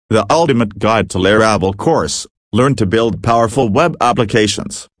The ultimate guide to Laravel course. Learn to build powerful web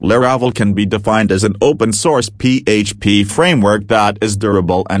applications. Laravel can be defined as an open-source PHP framework that is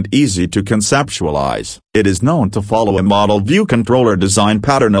durable and easy to conceptualize. It is known to follow a model view controller design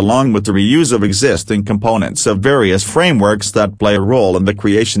pattern along with the reuse of existing components of various frameworks that play a role in the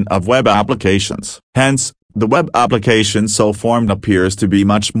creation of web applications. Hence, the web application so formed appears to be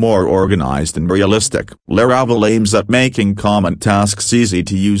much more organized and realistic. Laravel aims at making common tasks easy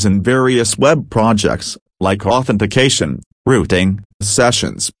to use in various web projects, like authentication, routing,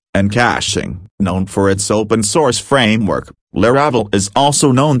 sessions, and caching. Known for its open-source framework, Laravel is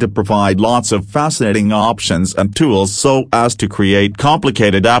also known to provide lots of fascinating options and tools so as to create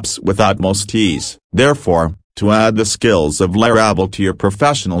complicated apps with utmost ease. Therefore, to add the skills of Laravel to your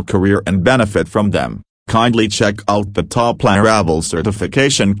professional career and benefit from them, kindly check out the top Laravel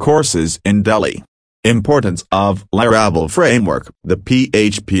certification courses in Delhi. Importance of Laravel framework. The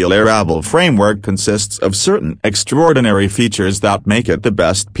PHP Laravel framework consists of certain extraordinary features that make it the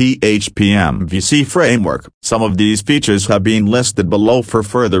best PHP MVC framework. Some of these features have been listed below for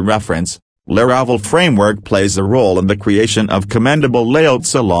further reference. Laravel framework plays a role in the creation of commendable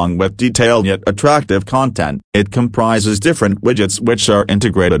layouts along with detailed yet attractive content. It comprises different widgets which are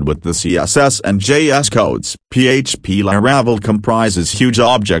integrated with the CSS and JS codes. PHP Laravel comprises huge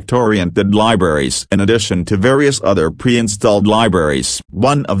object-oriented libraries in addition to various other pre-installed libraries.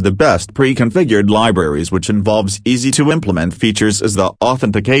 One of the best pre-configured libraries which involves easy-to-implement features is the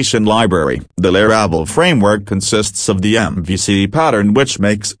authentication library. The Laravel framework consists of the MVC pattern which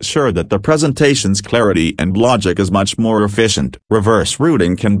makes sure that the presentation's clarity and logic is much more efficient. Reverse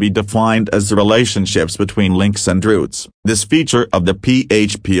routing can be defined as the relationships between links and routes. This feature of the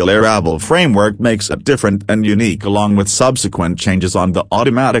PHP Laravel framework makes it different and unique along with subsequent changes on the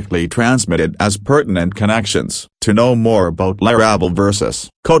automatically transmitted as pertinent connections. To know more about Laravel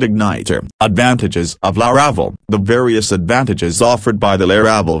versus CodeIgniter. Advantages of Laravel. The various advantages offered by the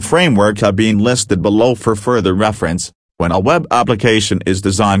Laravel framework have been listed below for further reference. When a web application is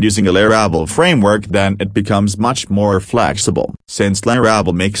designed using a Laravel framework, then it becomes much more flexible. Since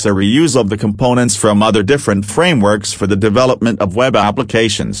Laravel makes a reuse of the components from other different frameworks for the development of web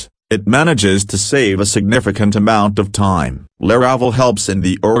applications, it manages to save a significant amount of time. Laravel helps in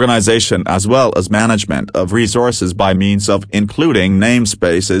the organization as well as management of resources by means of including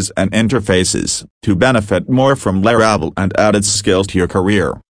namespaces and interfaces. To benefit more from Laravel and add its skills to your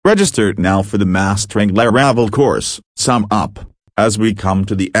career, register now for the Mastering Laravel course. Sum up. As we come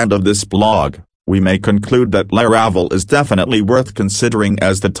to the end of this blog, we may conclude that Laravel is definitely worth considering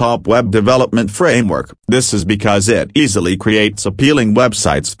as the top web development framework. This is because it easily creates appealing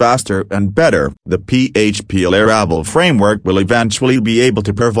websites faster and better. The PHP Laravel framework will eventually be able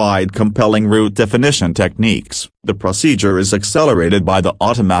to provide compelling route definition techniques. The procedure is accelerated by the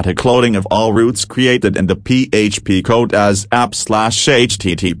automatic loading of all routes created in the PHP code as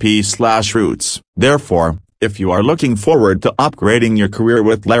app/http/routes. Therefore, if you are looking forward to upgrading your career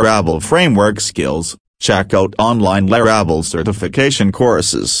with Laravel framework skills, check out online Laravel certification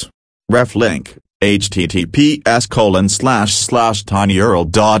courses. Ref link,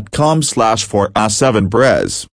 https://tinyurl.com/4a7brez